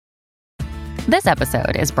This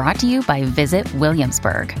episode is brought to you by Visit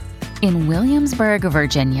Williamsburg. In Williamsburg,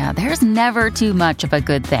 Virginia, there's never too much of a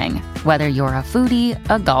good thing. Whether you're a foodie,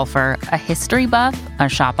 a golfer, a history buff, a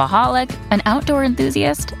shopaholic, an outdoor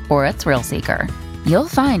enthusiast, or a thrill seeker, you'll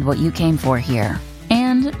find what you came for here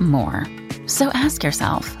and more. So ask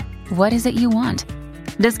yourself, what is it you want?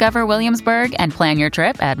 Discover Williamsburg and plan your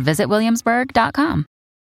trip at visitwilliamsburg.com.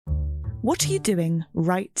 What are you doing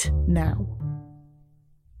right now?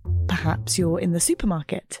 Perhaps you're in the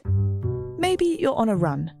supermarket. Maybe you're on a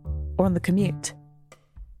run or on the commute.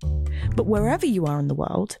 But wherever you are in the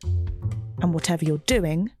world, and whatever you're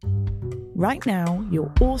doing, right now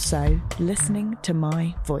you're also listening to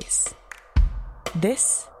my voice.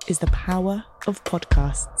 This is the power of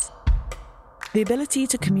podcasts. The ability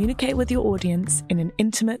to communicate with your audience in an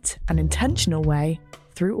intimate and intentional way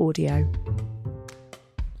through audio.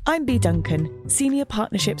 I'm Bea Duncan, Senior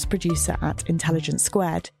Partnerships Producer at Intelligence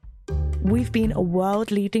Squared. We've been a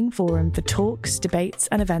world-leading forum for talks, debates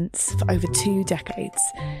and events for over 2 decades.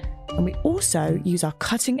 And we also use our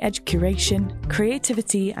cutting-edge curation,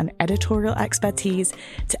 creativity and editorial expertise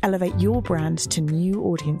to elevate your brand to new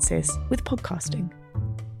audiences with podcasting.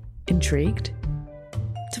 Intrigued?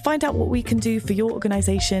 To find out what we can do for your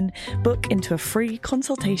organisation, book into a free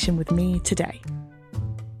consultation with me today.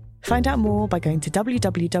 Find out more by going to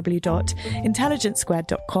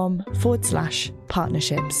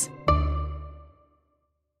www.intelligencesquared.com/partnerships.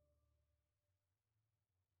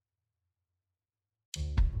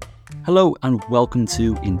 Hello and welcome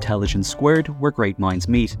to Intelligence Squared, where great minds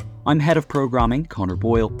meet. I'm Head of Programming, Connor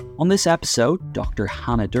Boyle. On this episode, Dr.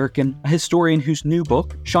 Hannah Durkin, a historian whose new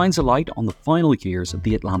book shines a light on the final years of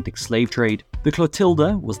the Atlantic slave trade. The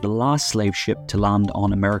Clotilda was the last slave ship to land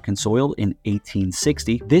on American soil in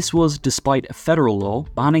 1860. This was despite a federal law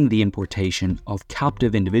banning the importation of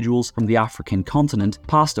captive individuals from the African continent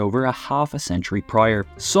passed over a half a century prior.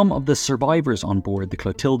 Some of the survivors on board the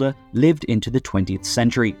Clotilda lived into the 20th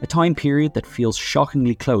century, a time period that feels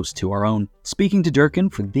shockingly close to our own. Speaking to Durkin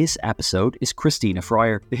for this episode is Christina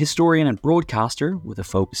Fryer, the historian and broadcaster with a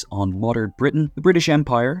focus on modern Britain, the British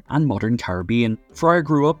Empire and modern Caribbean. Fryer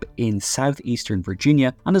grew up in southeastern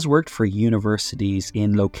Virginia and has worked for universities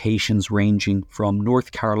in locations ranging from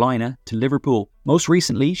North Carolina to Liverpool. Most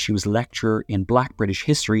recently, she was a lecturer in Black British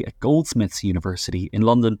history at Goldsmiths University in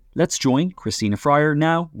London. Let's join Christina Fryer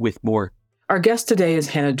now with more. Our guest today is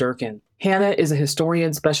Hannah Durkin. Hannah is a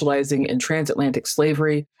historian specializing in transatlantic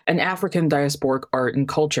slavery and African diasporic art and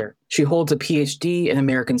culture. She holds a PhD in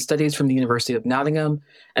American Studies from the University of Nottingham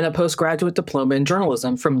and a postgraduate diploma in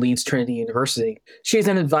journalism from Leeds Trinity University. She is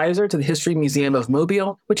an advisor to the History Museum of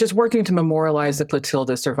Mobile, which is working to memorialize the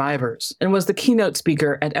Clotilda survivors, and was the keynote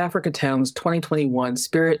speaker at Africatown's 2021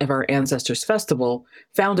 Spirit of Our Ancestors Festival,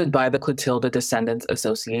 founded by the Clotilda Descendants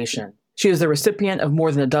Association. She is the recipient of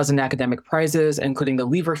more than a dozen academic prizes, including the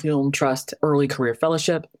Leverhulme Trust Early Career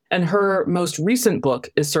Fellowship, and her most recent book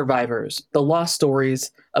is Survivors, The Lost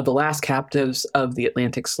Stories of the Last Captives of the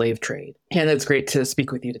Atlantic Slave Trade. Hannah, it's great to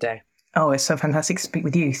speak with you today. Oh, it's so fantastic to speak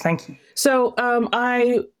with you. Thank you. So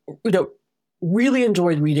I really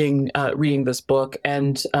enjoyed reading this book.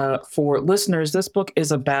 And for listeners, this book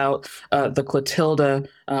is about the Clotilda,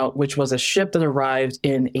 which was a ship that arrived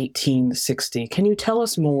in 1860. Can you tell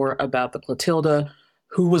us more about the Clotilda,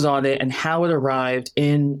 who was on it, and how it arrived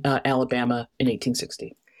in Alabama in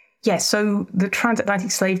 1860? Yes, so the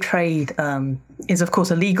transatlantic slave trade is, of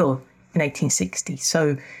course, illegal in 1860.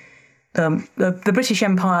 So the British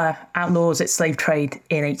Empire outlaws its slave trade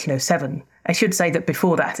in 1807. I should say that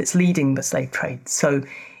before that, it's leading the slave trade. So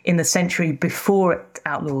in the century before it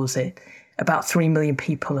outlaws it, about 3 million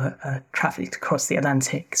people are trafficked across the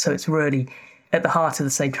Atlantic. So it's really at the heart of the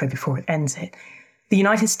slave trade before it ends it. The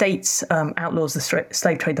United States outlaws the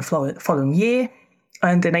slave trade the following year.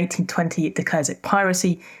 And in 1820, it declares it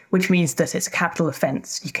piracy, which means that it's a capital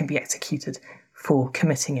offence. You can be executed for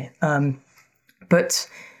committing it. But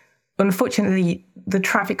unfortunately, the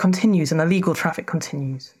traffic continues and illegal traffic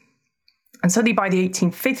continues. And suddenly by the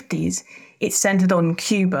 1850s, it's centred on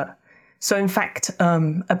Cuba. So in fact,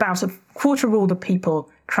 about a quarter of all the people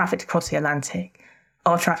trafficked across the Atlantic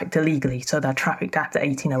are trafficked illegally. So they're trafficked after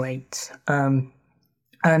 1808.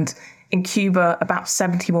 And in Cuba, about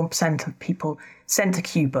 71% of people sent to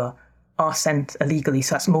Cuba are sent illegally.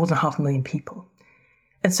 So that's more than 500,000 people.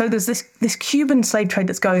 And so there's this Cuban slave trade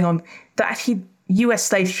that's going on that actually US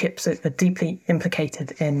slave ships are deeply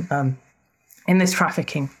implicated in this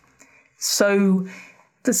trafficking. So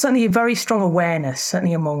there's certainly a very strong awareness,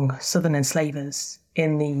 certainly among Southern enslavers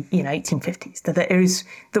in the 1850s,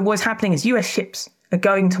 that what's happening is US ships are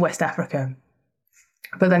going to West Africa,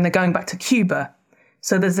 but then they're going back to Cuba.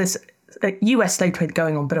 So there's this US slave trade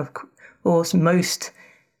going on, but of course most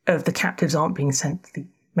of the captives aren't being sent to the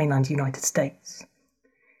mainland United States.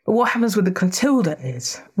 But what happens with the Clotilda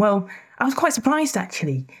is, well, I was quite surprised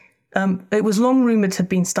actually. It was long rumoured to have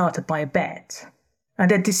been started by a bet, and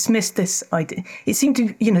they dismissed this idea. It seemed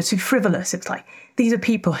to, too frivolous. It's like, these are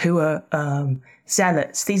people who are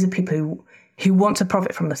zealots. These are people who want to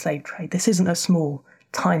profit from the slave trade. This isn't a small,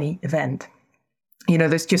 tiny event.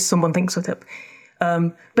 There's just someone thinks of it.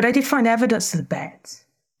 But I did find evidence of the bet,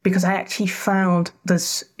 because I actually found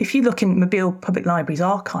if you look in Mobile Public Library's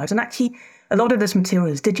archives, and actually a lot of this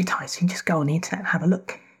material is digitised, so you can just go on the internet and have a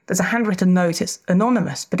look. There's a handwritten note, it's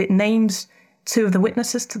anonymous, but it names two of the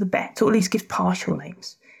witnesses to the bet, or at least gives partial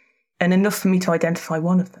names, and enough for me to identify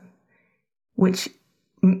one of them, which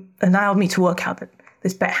allowed me to work out that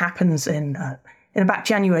this bet happens in about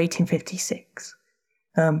January 1856.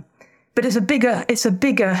 But it's a bigger,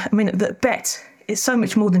 the bet is so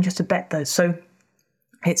much more than just a bet though. So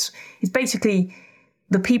it's basically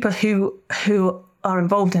the people who are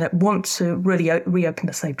involved in it want to really reopen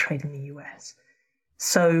the slave trade in the US.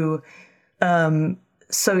 So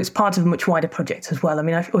it's part of a much wider project as well.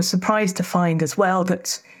 I was surprised to find as well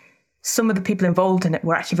that some of the people involved in it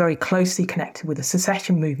were actually very closely connected with the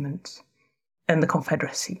secession movement and the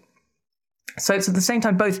Confederacy. So it's at the same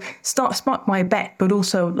time both sparked my bet, but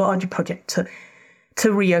also a larger project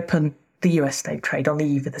to reopen the US slave trade on the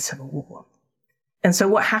eve of the Civil War. And so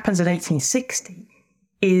what happens in 1860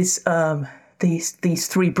 is these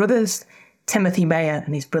three brothers, Timothy Mayer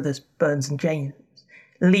and his brothers Burns and James,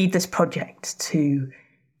 lead this project to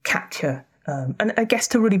capture, and I guess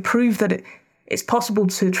to really prove that it's possible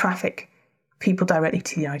to traffic people directly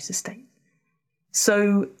to the United States.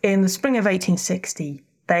 So in the spring of 1860,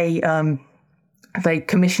 they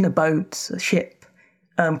commission a ship,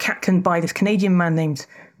 captained by this Canadian man named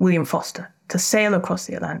William Foster, to sail across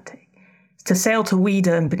the Atlantic, to sail to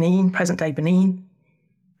Ouidah and Benin, present-day Benin,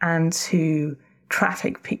 and to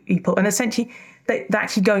traffic people. And essentially, they're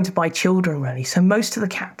actually going to buy children, really. So most of the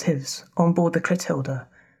captives on board the Clotilda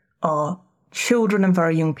are children and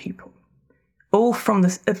very young people, all from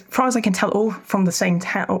as far as I can tell, all from the same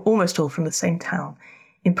town, or almost all from the same town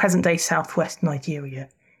in present-day southwest Nigeria.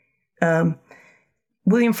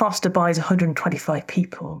 William Foster buys 125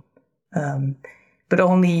 people, but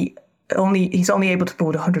he's only able to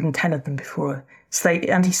board 110 of them before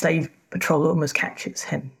anti-slave patrol almost captures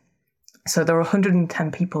him. So there are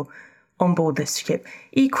 110 people on board this ship,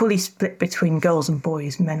 equally split between girls and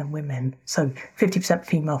boys, men and women. So 50%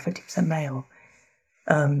 female, 50% male.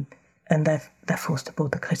 And they're forced to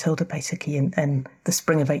board the Clotilda basically in the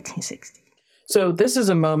spring of 1860. So this is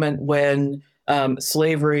a moment when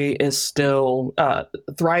slavery is still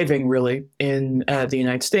thriving, really, in the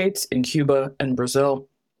United States, in Cuba, and Brazil.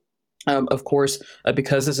 Of course,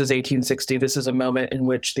 because this is 1860, this is a moment in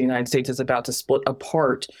which the United States is about to split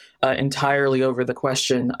apart entirely over the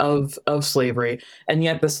question of slavery. And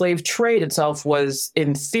yet the slave trade itself was,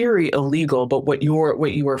 in theory, illegal. But what you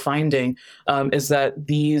were finding is that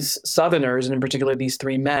these Southerners, and in particular these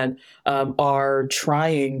three men, are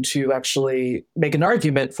trying to actually make an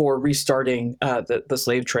argument for restarting the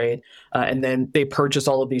slave trade. And then they purchase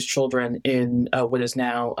all of these children in what is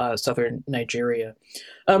now southern Nigeria.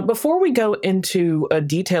 Before we go into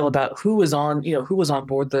detail about who was on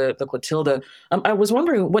board the Clotilda, I was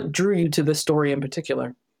wondering what drew you to this story in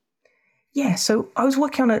particular. Yeah, so I was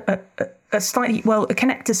working on a slightly, a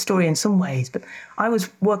connected story in some ways, but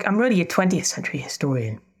I'm really a 20th century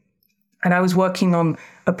historian, and I was working on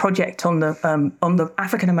a project on the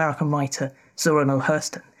African American writer Zora Neale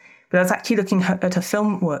Hurston. But I was actually looking at her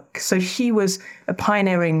film work. So she was a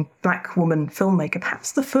pioneering Black woman filmmaker,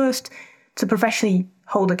 perhaps the first to professionally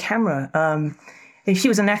hold a camera. She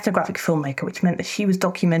was an ethnographic filmmaker, which meant that she was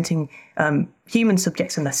documenting human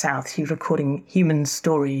subjects in the South. She was recording human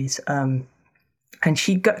stories. And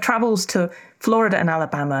she travels to Florida and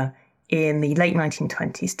Alabama in the late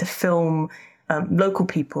 1920s to film local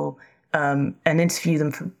people and interview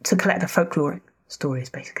them to collect their folkloric stories,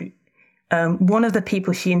 basically. One of the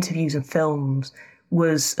people she interviews and films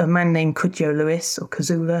was a man named Cudjo Lewis, or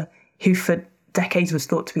Kazula, who for decades was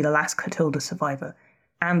thought to be the last Clotilda survivor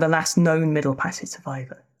and the last known Middle Passage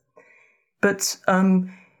survivor. But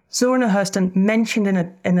Zora Neale Hurston mentioned in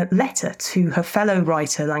a letter to her fellow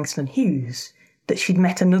writer Langston Hughes that she'd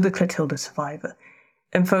met another Clotilda survivor.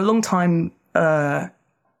 And for a long time, Hurston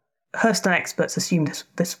experts assumed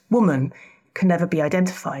this woman could never be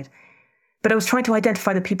identified. But I was trying to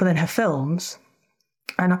identify the people in her films,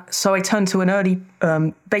 and so I turned to an early,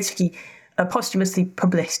 basically a posthumously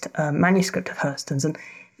published manuscript of Hurston's,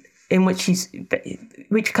 and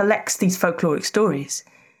which collects these folkloric stories.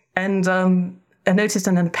 And I noticed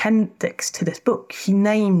in an appendix to this book, she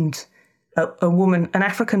named a woman, an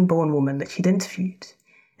African-born woman that she'd interviewed.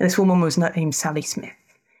 And this woman was named Sally Smith.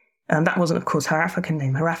 That wasn't, of course, her African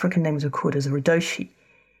name. Her African name was recorded as Rodoshi.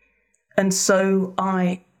 And so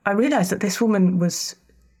I realised that this woman was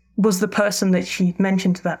the person that she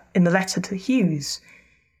mentioned that in the letter to Hughes.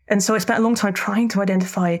 And so I spent a long time trying to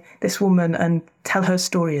identify this woman and tell her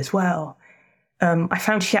story as well. I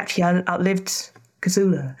found she actually outlived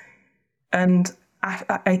Kazula. And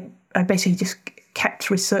I basically just kept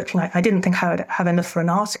researching. I didn't think I would have enough for an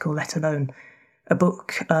article, let alone a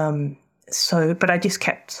book. But I just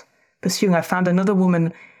kept pursuing. I found another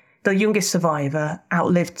woman, the youngest survivor,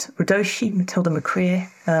 outlived Rodoshi, Matilda McCreer.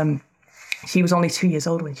 She was only 2 years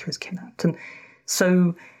old when she was kidnapped. And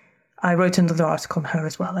so I wrote another article on her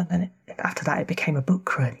as well. And then after that, it became a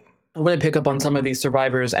book, really. I want to pick up on some of these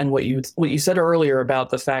survivors and what you said earlier about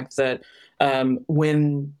the fact that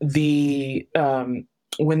when the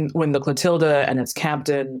Clotilda and its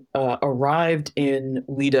captain arrived in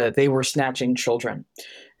Lida, they were snatching children,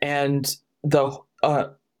 and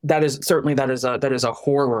that is a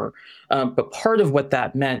horror. But part of what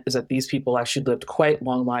that meant is that these people actually lived quite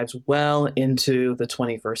long lives, well into the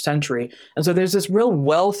 21st century, and so there's this real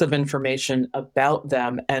wealth of information about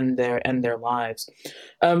them and their lives.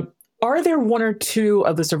 Are there one or two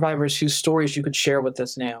of the survivors whose stories you could share with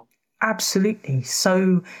us now? Absolutely.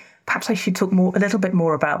 So perhaps I should talk a little bit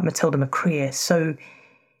more about Matilda McCreer. So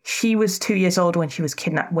she was 2 years old when she was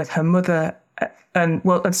kidnapped with her mother and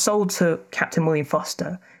sold to Captain William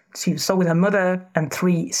Foster. She was sold with her mother and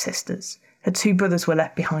 3 sisters. Her 2 brothers were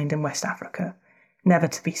left behind in West Africa, never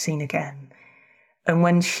to be seen again. And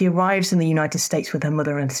when she arrives in the United States with her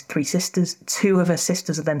mother and 3 sisters, 2 of her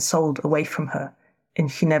sisters are then sold away from her, and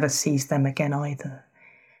she never sees them again either.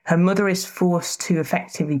 Her mother is forced to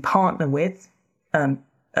effectively partner with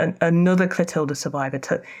another Clotilda survivor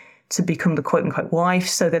to become the quote-unquote wife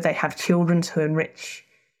so that they have children to enrich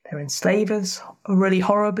their enslavers really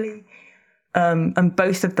horribly. And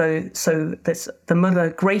both of those, so there's the mother,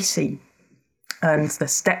 Gracie, and the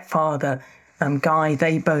stepfather, Guy,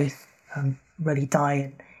 they both really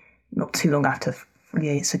die not too long after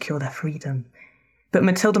they secure their freedom. But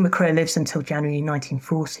Matilda McCreer lives until January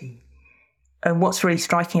 1940. And what's really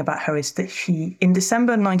striking about her is that she, in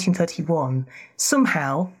December 1931,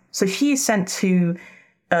 somehow, so she is sent to,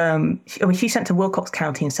 she's sent to Wilcox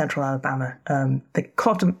County in central Alabama, the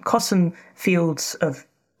cotton fields of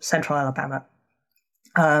central Alabama.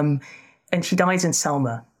 And she dies in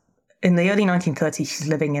Selma. In the early 1930s, she's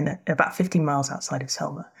living in about 15 miles outside of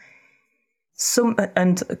Selma.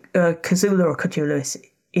 Kazula or Kajula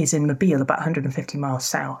is in Mobile, about 150 miles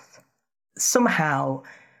south. Somehow,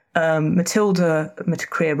 Matilda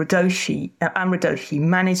McCreer and Rodoshi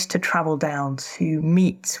managed to travel down to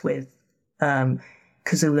meet with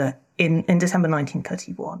Kazula in December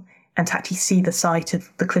 1931 and to actually see the site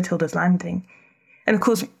of the Clotilda's landing. And of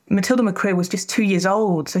course, Matilda McCreer was just 2 years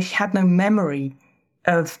old, so she had no memory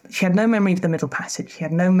of the Middle Passage. She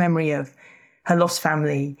had no memory of her lost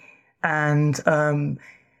family, and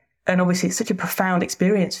obviously it's such a profound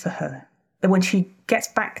experience for her. And when she gets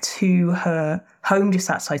back to her home just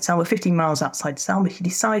outside Selma, 15 miles outside Selma, she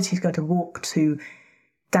decides she's going to walk to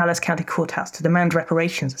Dallas County Courthouse to demand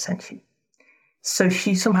reparations, essentially. So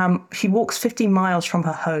she walks 15 miles from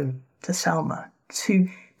her home to Selma to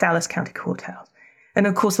Dallas County Courthouse. And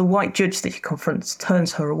of course, the white judge that she confronts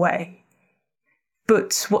turns her away.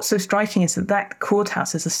 But what's so striking is that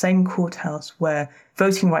courthouse is the same courthouse where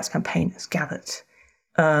voting rights campaigners gathered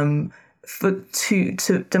to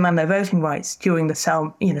demand their voting rights during the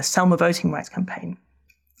Selma Voting Rights Campaign.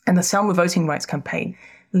 And the Selma Voting Rights Campaign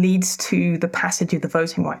leads to the passage of the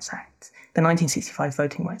Voting Rights Act, the 1965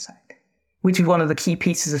 Voting Rights Act, which is one of the key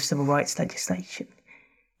pieces of civil rights legislation.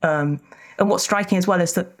 And what's striking as well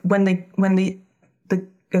is that when the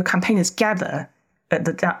campaigners gather at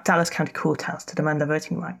the Dallas County Courthouse to demand their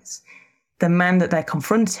voting rights, the man that they're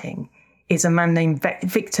confronting is a man named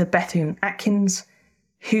Victor Bethune-Atkins,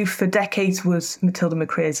 who for decades was Matilda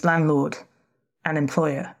McCreer's landlord and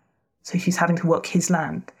employer. So she's having to work his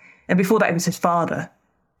land. And before that, it was his father.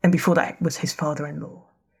 And before that, it was his father-in-law.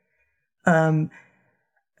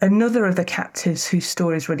 Another of the captives whose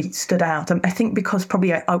stories really stood out, I think because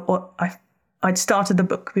probably I'd started the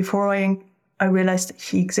book before I realised that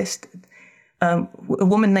she existed. A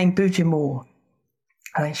woman named Booja Moore.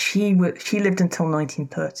 She lived until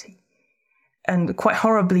 1930. And quite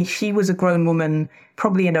horribly, she was a grown woman,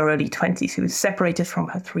 probably in her early 20s, who was separated from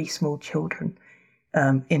her 3 small children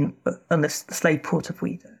on the slave port of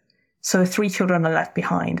Ouida. So 3 children are left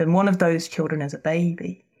behind, and one of those children is a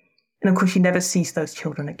baby. And of course, she never sees those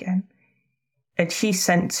children again. And she's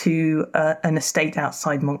sent to an estate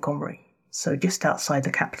outside Montgomery, so just outside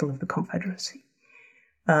the capital of the Confederacy.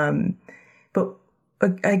 But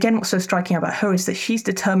again, what's so striking about her is that she's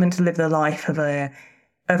determined to live the life of a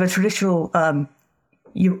traditional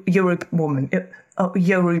Yoruba woman,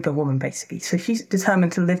 basically. So she's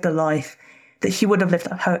determined to live the life that she would have lived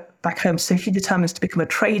back home. So she determines to become a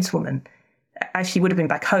tradeswoman, as she would have been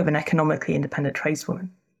back home, an economically independent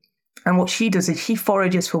tradeswoman. And what she does is she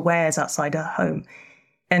forages for wares outside her home,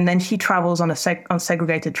 and then she travels on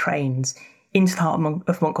segregated trains into the heart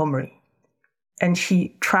of Montgomery. And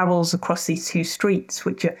she travels across these two streets,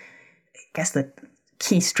 which are, I guess, the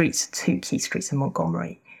two key streets in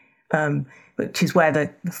Montgomery, which is where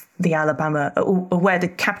the Alabama, or where the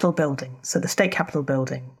Capitol building, so the state Capitol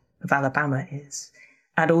building of Alabama is.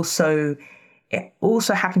 And also, it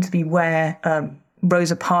also happened to be where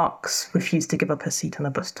Rosa Parks refused to give up her seat on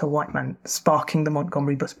a bus to a white man, sparking the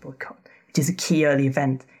Montgomery bus boycott, which is a key early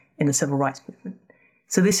event in the civil rights movement.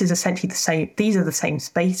 So this is essentially the same. These are the same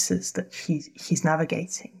spaces that she's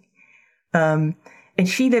navigating, and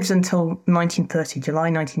she lives until 1930,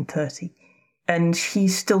 July 1930, and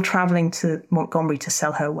she's still traveling to Montgomery to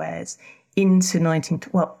sell her wares into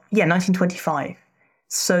 1925.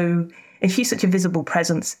 So, and she's such a visible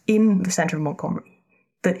presence in the centre of Montgomery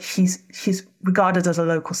that she's regarded as a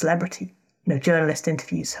local celebrity. You know, journalist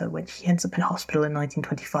interviews her when she ends up in hospital in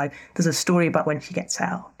 1925. There's a story about when she gets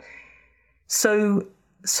out. So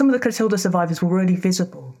some of the Clotilda survivors were really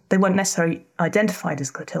visible. They weren't necessarily identified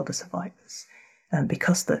as Clotilda survivors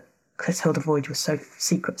because the Clotilda voyage was so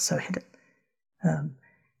secret, so hidden.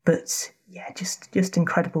 But yeah, just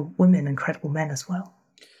incredible women, incredible men as well.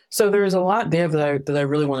 So there's a lot there that I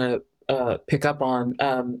really want to pick up on,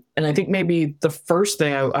 and I think maybe the first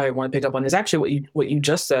thing I want to pick up on is actually what you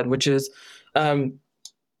just said, which is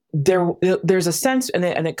there's a sense,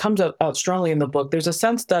 and it comes out strongly in the book. There's a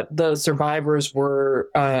sense that the survivors were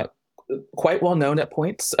quite well known at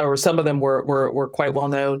points, or some of them were quite well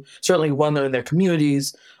known, certainly well known in their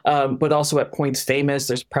communities, but also at points famous.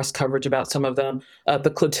 There's press coverage about some of them. The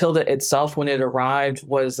Clotilda itself, when it arrived,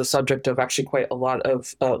 was the subject of actually quite a lot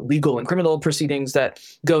of legal and criminal proceedings that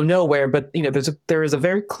go nowhere. But there is a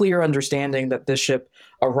very clear understanding that this ship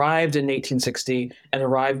arrived in 1860 and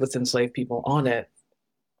arrived with enslaved people on it.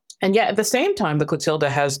 And yet, at the same time, the Clotilda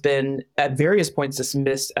has been at various points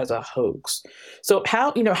dismissed as a hoax. So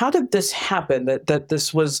how did this happen? That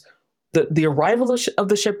this was the arrival of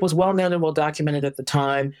the ship was well known and well documented at the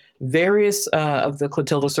time. Various of the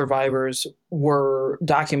Clotilda survivors were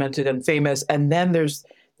documented and famous. And then there's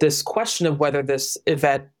this question of whether this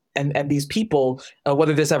event and these people,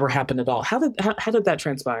 whether this ever happened at all. How did that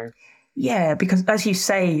transpire? Yeah, because as you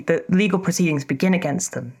say, the legal proceedings begin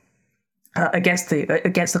against them. Against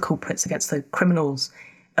the culprits, against the criminals,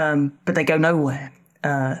 but they go nowhere.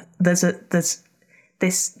 It's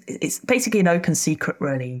basically an open secret,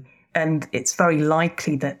 really, and it's very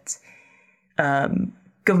likely that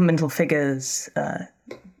governmental figures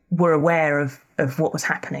were aware of what was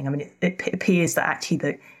happening. I mean, it appears that actually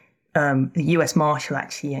the U.S. Marshal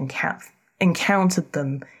actually encountered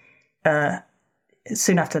them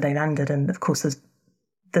soon after they landed, and of course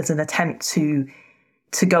there's an attempt to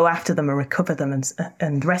go after them and recover them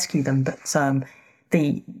and rescue them, but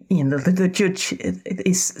the judge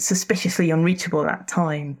is suspiciously unreachable at that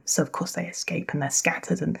time. So of course they escape and they're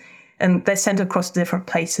scattered and they're sent across different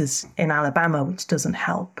places in Alabama, which doesn't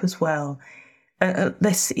help as well.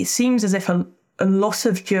 It seems as if a lot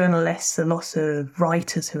of journalists, a lot of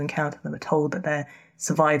writers who encounter them are told that they're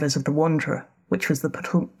survivors of the Wanderer, which was the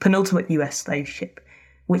penultimate U.S. slave ship,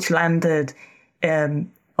 which landed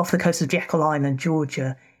off the coast of Jekyll Island,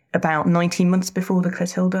 Georgia, about 19 months before the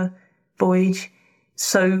Clotilda voyage.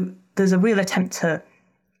 So there's a real attempt to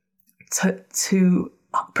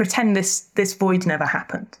pretend this voyage never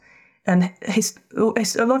happened. And a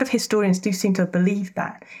lot of historians do seem to believe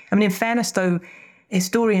that. I mean, in fairness, though,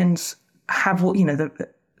 historians have,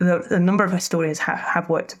 the number of historians have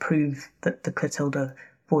worked to prove that the Clotilda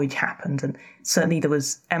voyage happened. And certainly there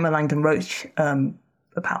was Emma Langdon Roach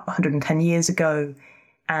about 110 years ago.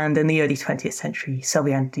 And in the early 20th century,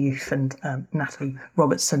 Sylviane Diouf and Natalie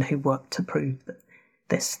Robertson, who worked to prove that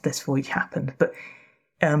this voyage happened. But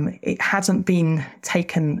it hasn't been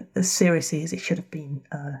taken as seriously as it should have been.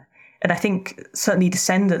 And I think certainly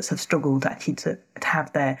descendants have struggled actually to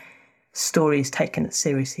have their stories taken as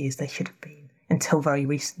seriously as they should have been until very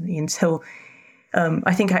recently.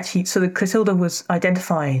 I think actually, so the Clotilda was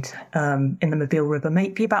identified in the Mobile River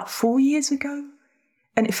maybe about 4 years ago.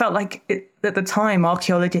 And it felt like at the time,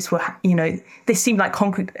 archaeologists were, this seemed like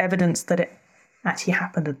concrete evidence that it actually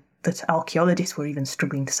happened. that archaeologists were even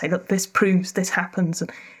struggling to say, look, this proves this happens.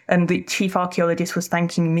 And the chief archaeologist was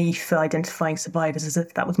thanking me for identifying survivors as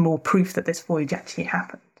if that was more proof that this voyage actually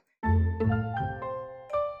happened.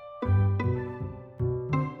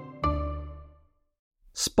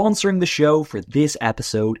 Sponsoring the show for this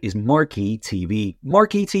episode is Marquee TV.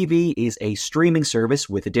 Marquee TV is a streaming service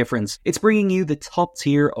with a difference. It's bringing you the top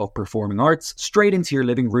tier of performing arts straight into your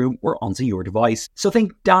living room or onto your device. So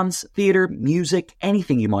think dance, theatre, music,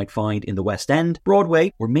 anything you might find in the West End,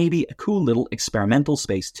 Broadway, or maybe a cool little experimental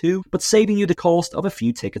space too, but saving you the cost of a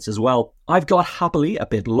few tickets as well. I've got happily a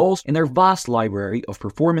bit lost in their vast library of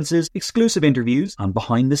performances, exclusive interviews, and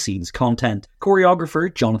behind-the-scenes content.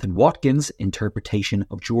 Choreographer Jonathan Watkins' interpretation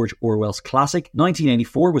of George Orwell's classic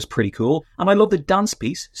 1984 was pretty cool, and I love the dance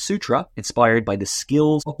piece Sutra, inspired by the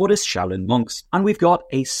skills of Buddhist Shaolin monks. And we've got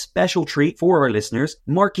a special treat for our listeners.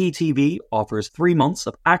 Marquee TV offers 3 months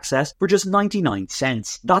of access for just 99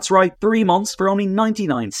 cents. That's right, 3 months for only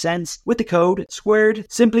 99 cents with the code SQUARED.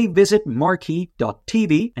 Simply visit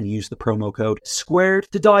marquee.tv and use the promo code SQUARED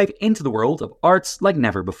to dive into the world of arts like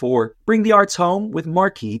never before. Bring the arts home with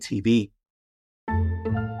Marquee TV.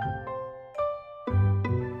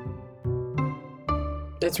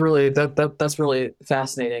 That's really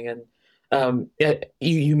fascinating, and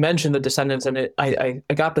you mentioned the descendants, and I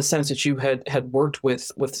got the sense that you had worked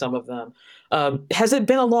with some of them. Has it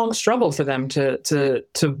been a long struggle for them to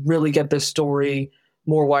really get this story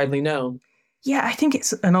more widely known? Yeah, I think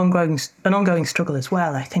it's an ongoing struggle as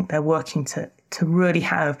well. I think they're working to really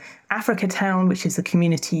have Africa Town, which is the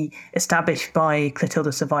community established by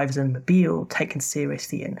Clotilda survivors in Mobile, taken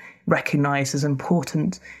seriously and recognised as an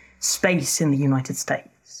important space in the United States.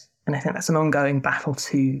 And I think that's an ongoing battle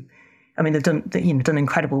they've done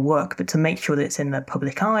incredible work, but to make sure that it's in the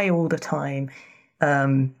public eye all the time.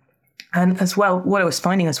 And as well, what I was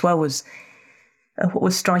finding as well was, what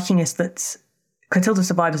was striking is that Clotilda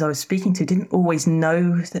survivors I was speaking to didn't always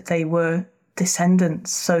know that they were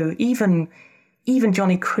descendants. So even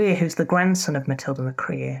Johnny Creer, who's the grandson of Matilda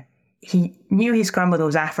Macrear, he knew his grandmother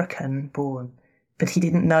was African born, but he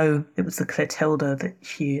didn't know it was the Clotilda that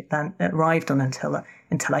she then arrived on until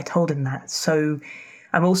I told him that. So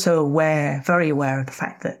I'm also very aware of the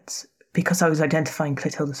fact that because I was identifying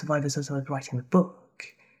Clotilda survivors as I was writing the book,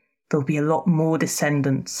 there'll be a lot more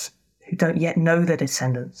descendants who don't yet know they're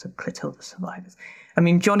descendants of Clotilda survivors.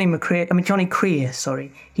 Johnny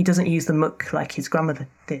Creer, he doesn't use the muck like his grandmother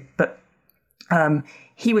did, but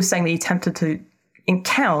he was saying that he attempted to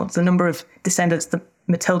count the number of descendants that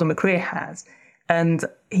Matilda Macrear has, and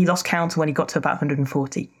he lost count when he got to about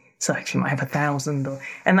 140. So she might have 1,000,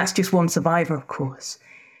 and that's just one survivor, of course.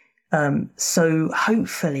 So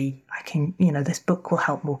hopefully, this book will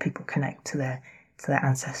help more people connect to their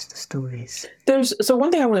ancestor stories. So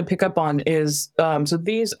one thing I want to pick up on is so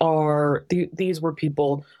these were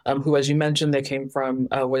people who, as you mentioned, they came from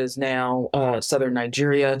what is now southern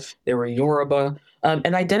Nigeria. They were Yoruba,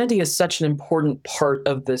 and identity is such an important part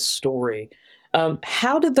of this story.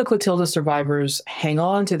 How did the Clotilda survivors hang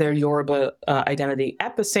on to their Yoruba identity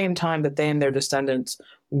at the same time that they and their descendants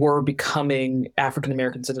were becoming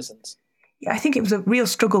African-American citizens? Yeah, I think it was a real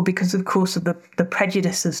struggle because, of course, of the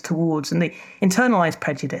prejudices towards, and the internalized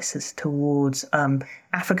prejudices towards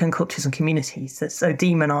African cultures and communities. They're so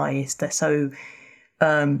demonized, they're so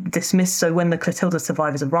dismissed. So when the Clotilda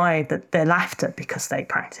survivors arrived, they're laughed at because they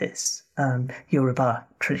practice Yoruba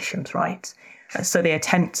traditions, right? So they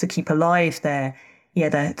attempt to keep alive their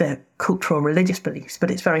cultural and religious beliefs, but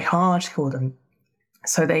it's very hard for them.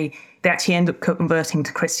 So they actually end up converting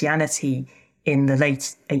to Christianity in the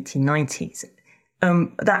late 1890s.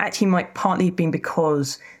 That actually might partly have been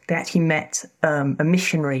because they actually met a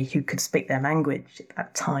missionary who could speak their language at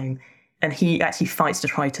that time, and he actually fights to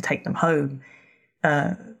try to take them home.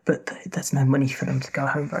 But there's no money for them to go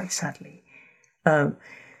home, very sadly. But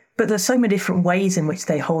there's so many different ways in which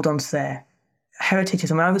they hold on to their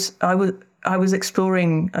heritages. I was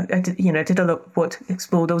exploring.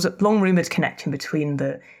 There was a long rumored connection between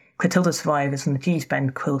the Clotilda survivors and the Gee's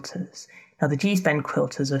Bend quilters. Now, the Gee's Bend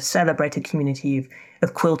quilters are a celebrated community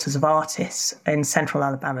of quilters, of artists in central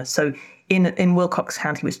Alabama. So in Wilcox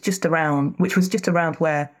County, which was just around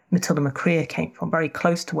where Matilda Macrear came from, very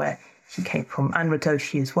close to where she came from, and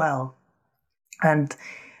Radoshi as well. And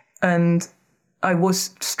I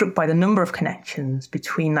was struck by the number of connections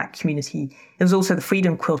between that community. There was also the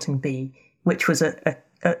Freedom Quilting Bee, which was an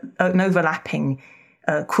overlapping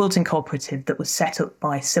quilting cooperative that was set up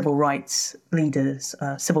by civil rights leaders,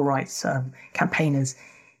 civil rights campaigners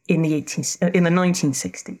in the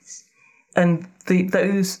 1960s. And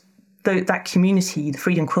that community, the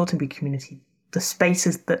Freedom Quilting Bee community, the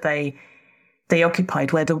spaces that they they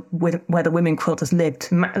occupied, where the women quilters lived,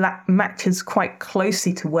 that matches quite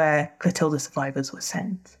closely to where Clotilda survivors were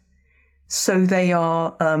sent. So they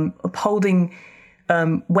are upholding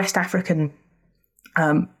West African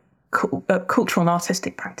cultural and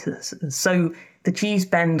artistic practices. So the Gee's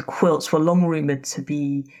Bend quilts were long rumoured to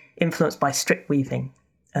be influenced by strip weaving.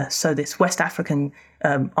 So this West African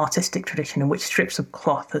artistic tradition in which strips of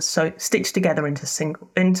cloth are stitched together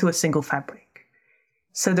into a single fabric.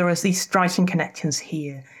 So there are these striking connections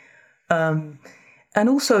here. And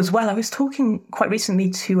also as well, I was talking quite recently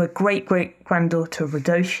to a great-great-granddaughter of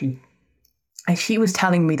Rodoshi, and she was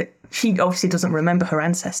telling me that she obviously doesn't remember her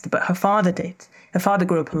ancestor, but her father did. Her father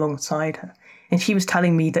grew up alongside her. And she was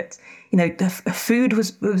telling me that, the food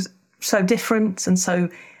was so different and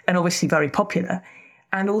obviously very popular.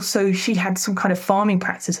 And also she had some kind of farming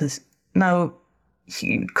practices. Now,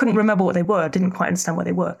 she couldn't remember what they were, didn't quite understand what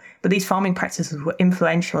they were. But these farming practices were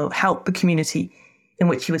influential, helped the community in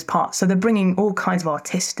which she was part. So they're bringing all kinds of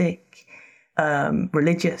artistic,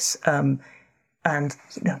 religious, and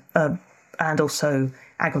also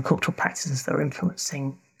agricultural practices that are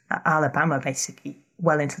influencing Alabama, basically,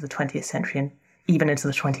 well into the 20th century and even into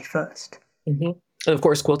the 21st. Mm-hmm. And of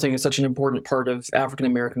course, quilting is such an important part of African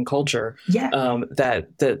American culture. Yeah.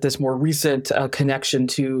 That this more recent connection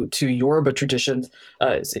to Yoruba traditions,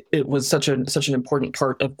 it was such an important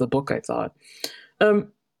part of the book, I thought.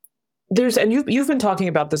 You've been talking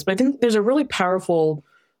about this, but I think there's a really powerful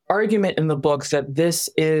argument in the books that this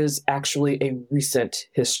is actually a recent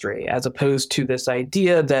history, as opposed to this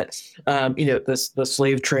idea that the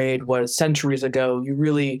slave trade was centuries ago. You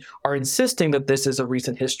really are insisting that this is a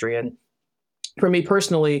recent history. And for me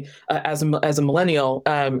personally, as a millennial,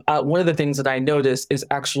 one of the things that I noticed is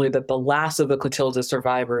actually that the last of the Clotilda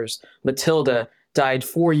survivors, Matilda, died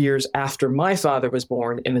 4 years after my father was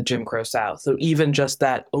born in the Jim Crow South. So even just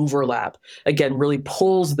that overlap, again, really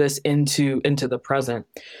pulls this into the present.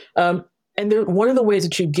 And one of the ways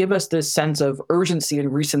that you give us this sense of urgency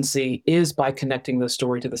and recency is by connecting the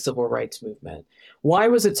story to the civil rights movement. Why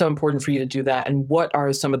was it so important for you to do that? And what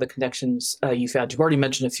are some of the connections you found? You've already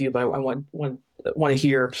mentioned a few, but I want to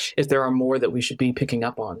hear if there are more that we should be picking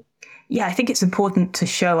up on. Yeah, I think it's important to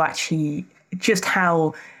show actually just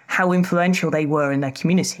how influential they were in their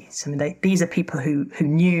communities. I mean, these are people who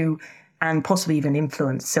knew and possibly even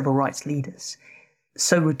influenced civil rights leaders.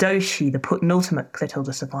 So Rodoshi, the penultimate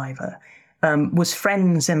Clotilda survivor, was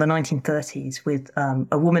friends in the 1930s with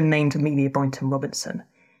a woman named Amelia Boynton Robinson.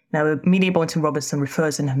 Now, Amelia Boynton Robinson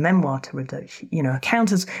refers in her memoir to Rodoshi,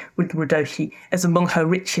 encounters with Rodoshi as among her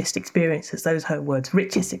richest experiences, those are her words,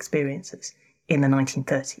 richest experiences in the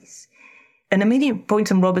 1930s. And Amelia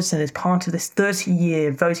Boynton Robinson is part of this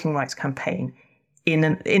 30-year voting rights campaign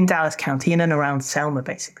in Dallas County, in and around Selma,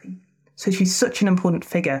 basically. So she's such an important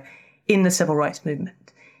figure in the civil rights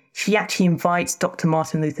movement. She actually invites Dr.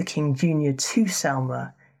 Martin Luther King Jr. to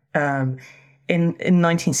Selma in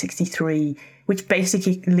 1963, which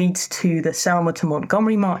basically leads to the Selma to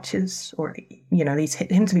Montgomery marches, or, leads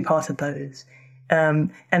him to be part of those.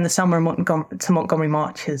 And the Selma to Montgomery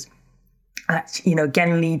marches,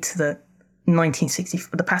 again lead to the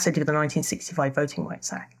passage of the 1965 Voting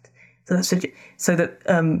Rights Act. So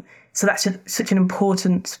that's such an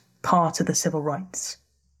important part of the civil rights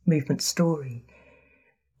movement story.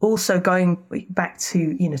 Also, going back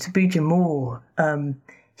to Buja Moore,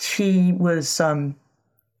 he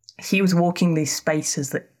was walking these spaces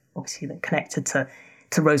that connected to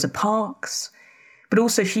Rosa Parks, but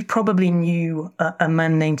also she probably knew a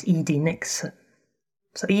man named E.D. Nixon.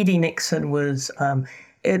 So E.D. Nixon was a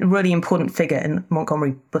really important figure in the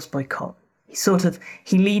Montgomery bus boycott.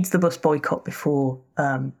 He leads the bus boycott before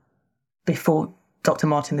Dr.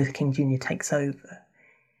 Martin Luther King Jr. takes over.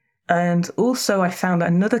 And also I found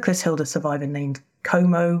another Clotilda survivor named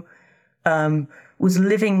Como was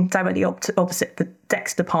living directly opposite the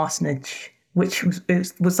Dexter Parsonage, which was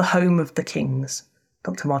the home of the Kings,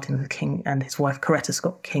 Dr. Martin Luther King and his wife Coretta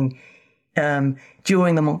Scott King,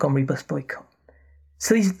 during the Montgomery bus boycott.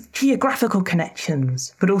 So these geographical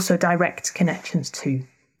connections, but also direct connections to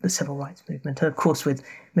the civil rights movement. And of course with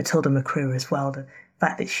Matilda McCrew as well, the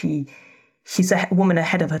fact that she's a woman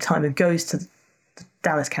ahead of her time who goes to the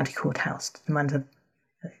Dallas County Courthouse to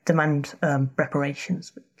demand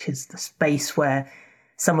reparations, which is the space where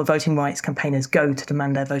some voting rights campaigners go to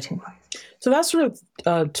demand their voting rights. So that's sort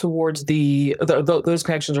of towards those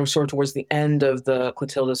connections are sort of towards the end of the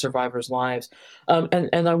Clotilda survivors' lives.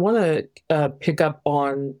 And I want to pick up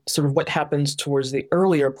on sort of what happens towards the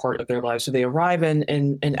earlier part of their lives. So they arrive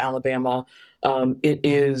in Alabama. It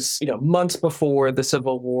is months before the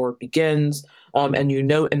Civil War begins. And you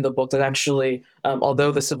note in the book that actually,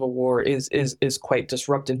 although the Civil War is quite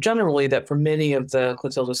disruptive generally, that for many of the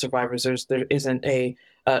Clotilda survivors, there isn't a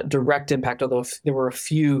direct impact, although there were a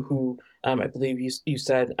few who, I believe you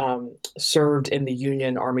said, served in the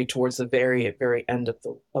Union Army towards the very end of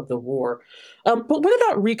the war. But what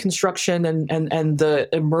about Reconstruction and the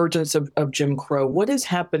emergence of Jim Crow? What is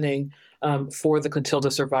happening for the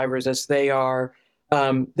Clotilda survivors as they are?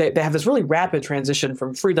 They have this really rapid transition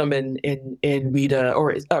from freedom in Ouida,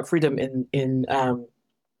 or freedom in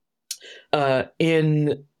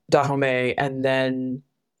Dahomey, and then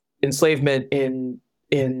enslavement in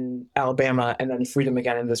Alabama, and then freedom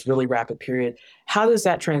again in this really rapid period. How does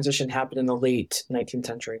that transition happen in the late 19th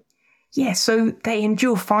century? Yeah, so they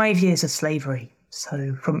endure 5 years of slavery.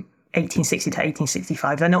 So from 1860 to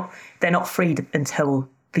 1865, they're not freed until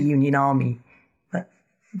the Union Army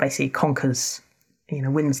basically conquers,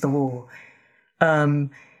 wins the war. But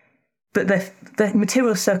the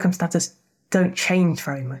material circumstances don't change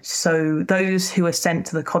very much. So those who are sent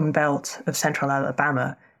to the Cotton Belt of central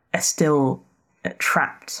Alabama are still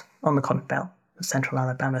trapped on the Cotton Belt of central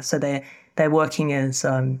Alabama. So they're working as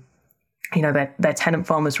they're tenant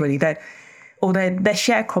farmers really. They're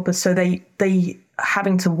sharecroppers. So they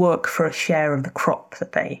having to work for a share of the crop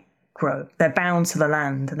that they grow. They're bound to the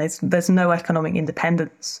land, and there's no economic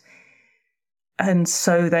independence. And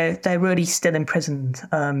so they're really still imprisoned.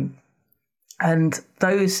 And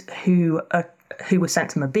those who were sent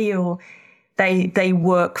to Mobile, they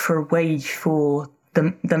work for a wage for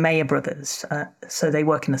the Mayer brothers. So they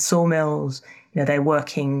work in the sawmills. They're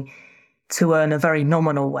working to earn a very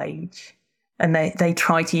nominal wage, and they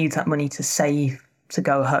try to use that money to save to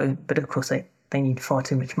go home. But of course, they need far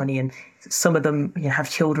too much money, and some of them have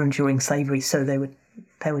children during slavery, so they would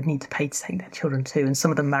need to pay to take their children too. And some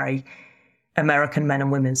of them marry American men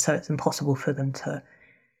and women, so it's impossible for them to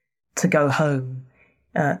go home.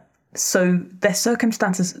 So their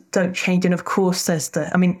circumstances don't change, and of course, there's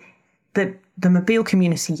the Mobile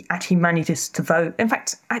community actually manages to vote. In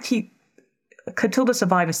fact, actually, Clotilda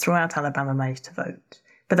survivors throughout Alabama managed to vote,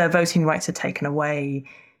 but their voting rights are taken away.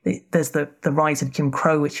 There's the rise of Jim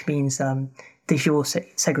Crow, which means de jure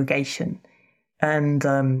segregation, and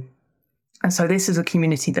so this is a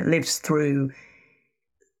community that lives through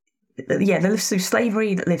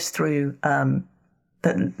slavery, that lives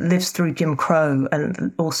through Jim Crow,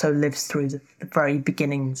 and also lives through the very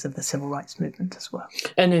beginnings of the civil rights movement as well.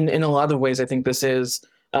 And in a lot of ways, I think this is,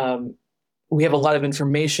 we have a lot of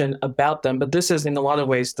information about them, but this is in a lot of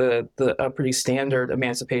ways a pretty standard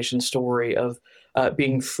emancipation story of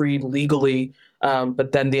being freed legally,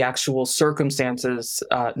 but then the actual circumstances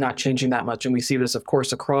not changing that much. And we see this, of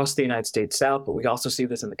course, across the United States South, but we also see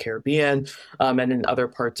this in the Caribbean and in other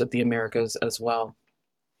parts of the Americas as well.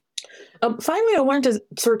 Finally, I wanted to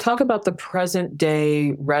sort of talk about the present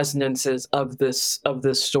day resonances of this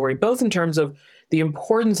story, both in terms of the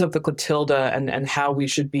importance of the Clotilda and how we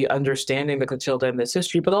should be understanding the Clotilda in this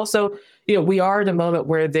history, but also, we are at a moment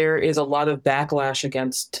where there is a lot of backlash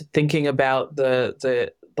against thinking about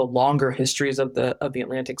the longer histories of the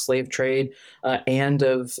Atlantic slave trade and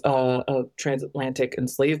of transatlantic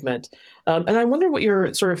enslavement. And I wonder what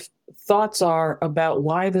your sort of thoughts are about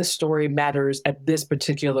why this story matters at this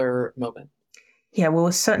particular moment. Yeah, well,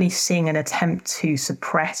 we're certainly seeing an attempt to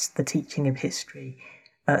suppress the teaching of history,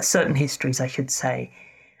 certain histories, I should say,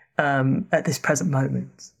 at this present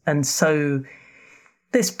moment. And so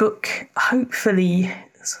this book hopefully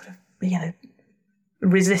sort of,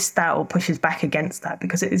 resists that or pushes back against that,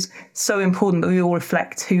 because it is so important that we all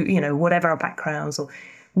reflect who, whatever our backgrounds or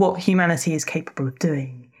what humanity is capable of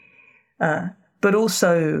doing. But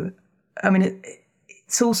also,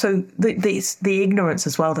 it's also the ignorance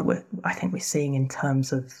as well that I think we're seeing in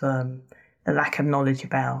terms of the lack of knowledge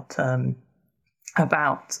about African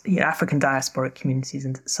diasporic communities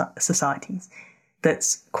and societies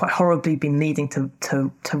that's quite horribly been leading to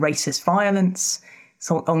racist violence. It's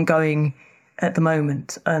ongoing at the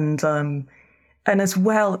moment, and as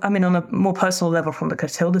well, on a more personal level, from the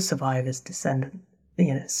Clotilda survivors' descendant,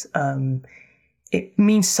 it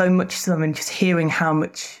means so much to them, and just hearing how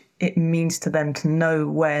much it means to them to know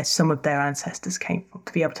where some of their ancestors came from,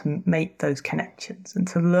 to be able to make those connections and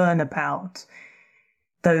to learn about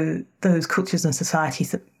those cultures and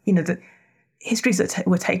societies that, the histories that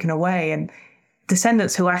were taken away. And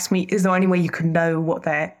descendants who ask me, is there any way you can know what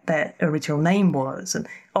their original name was? And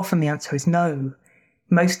often the answer is no.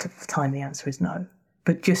 Most of the time the answer is no.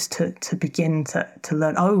 But just to begin to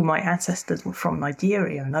learn, my ancestors were from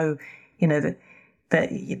Nigeria, and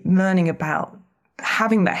that learning about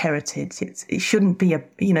having that heritage, it shouldn't be a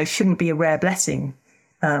rare blessing.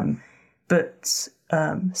 But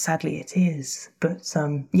Sadly, it is. But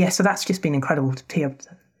so that's just been incredible to be able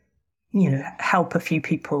to, help a few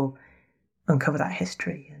people uncover that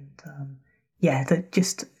history. And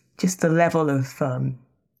just the level of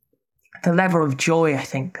joy, I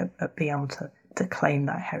think, at being able to claim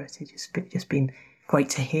that heritage has just been great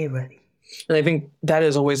to hear, really. And I think that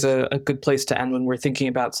is always a good place to end when we're thinking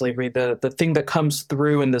about slavery. The thing that comes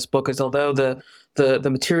through in this book is, although the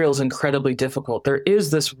material is incredibly difficult, there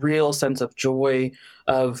is this real sense of joy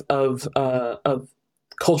of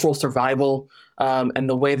cultural survival, and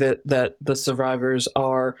the way that the survivors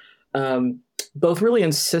are both really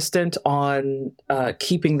insistent on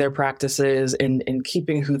keeping their practices and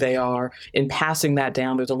keeping who they are and passing that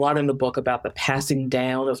down. There's a lot in the book about the passing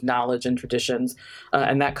down of knowledge and traditions,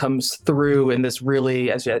 and that comes through in this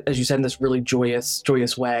really, as you said, in this really joyous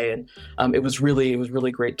way. And it was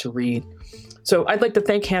really great to read. So I'd like to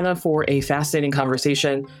thank Hannah for a fascinating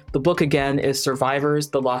conversation. The book, again, is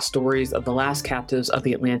Survivors: The Lost Stories of the Last Captives of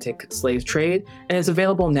the Atlantic Slave Trade, and is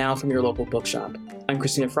available now from your local bookshop. I'm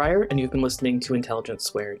Christina Fryer, and you've been listening to Intelligence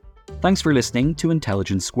Squared. Thanks for listening to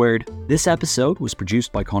Intelligence Squared. This episode was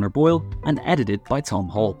produced by Connor Boyle and edited by Tom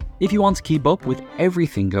Hall. If you want to keep up with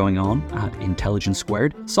everything going on at Intelligence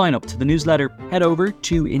Squared, sign up to the newsletter. Head over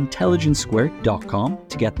to intelligencesquared.com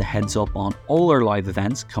to get the heads up on all our live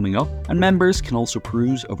events coming up, and members can also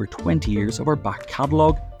peruse over 20 years of our back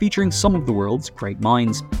catalogue featuring some of the world's great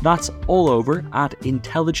minds. That's all over at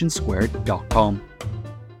intelligencesquared.com.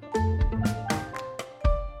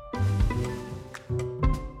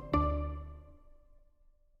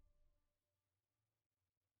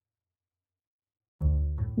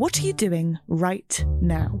 What are you doing right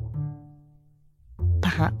now?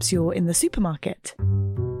 Perhaps you're in the supermarket.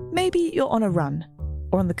 Maybe you're on a run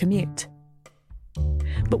or on the commute.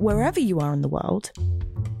 But wherever you are in the world,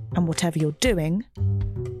 and whatever you're doing,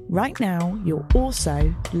 right now you're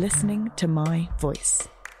also listening to my voice.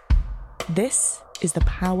 This is the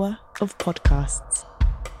power of podcasts.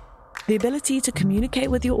 The ability to communicate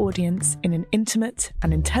with your audience in an intimate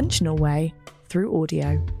and intentional way through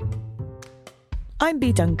audio. I'm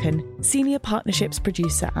Bea Duncan, Senior Partnerships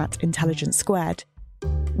Producer at Intelligence Squared.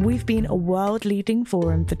 We've been a world-leading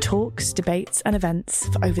forum for talks, debates and events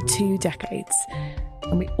for over 2 decades.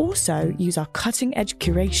 And we also use our cutting-edge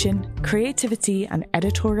curation, creativity and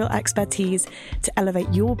editorial expertise to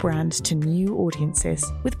elevate your brand to new audiences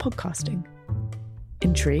with podcasting.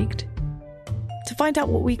 Intrigued? To find out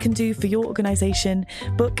what we can do for your organisation,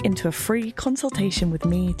 book into a free consultation with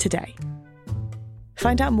me today.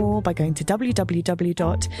 Find out more by going to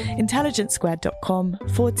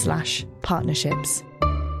www.intelligencesquared.com/partnerships.